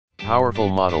Powerful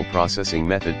model processing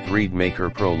method.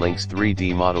 3DMakerpro Lynx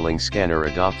 3D modeling scanner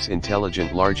adopts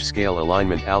intelligent large-scale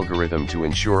alignment algorithm to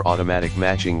ensure automatic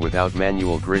matching without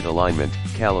manual grid alignment,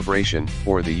 calibration,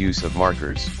 or the use of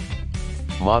markers.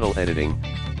 Model editing,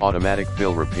 automatic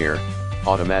fill repair,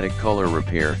 automatic color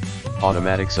repair,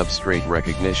 automatic substrate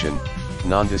recognition,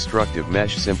 non-destructive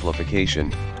mesh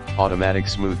simplification, automatic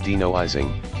smooth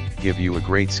denoising, give you a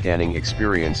great scanning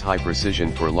experience. High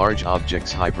precision for large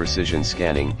objects. High precision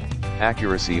scanning,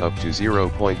 accuracy up to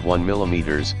 0.1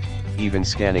 mm, even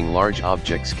scanning large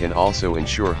objects can also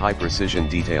ensure high precision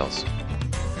details.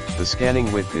 The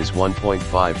scanning width is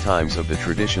 1.5 times of the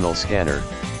traditional scanner,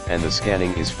 and the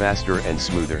scanning is faster and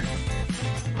smoother.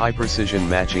 High precision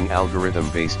matching algorithm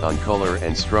based on color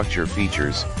and structure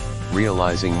features,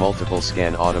 realizing multiple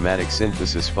scan automatic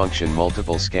synthesis function.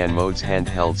 Multiple scan modes.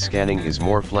 Handheld scanning is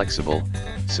more flexible,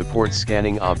 supports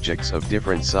scanning objects of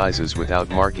different sizes without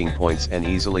marking points and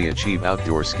easily achieve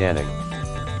outdoor scanning.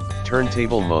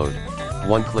 Turntable mode,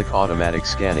 one-click automatic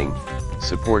scanning,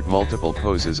 support multiple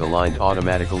poses aligned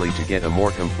automatically to get a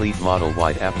more complete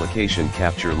model-wide application.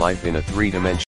 Capture life in a three-dimensional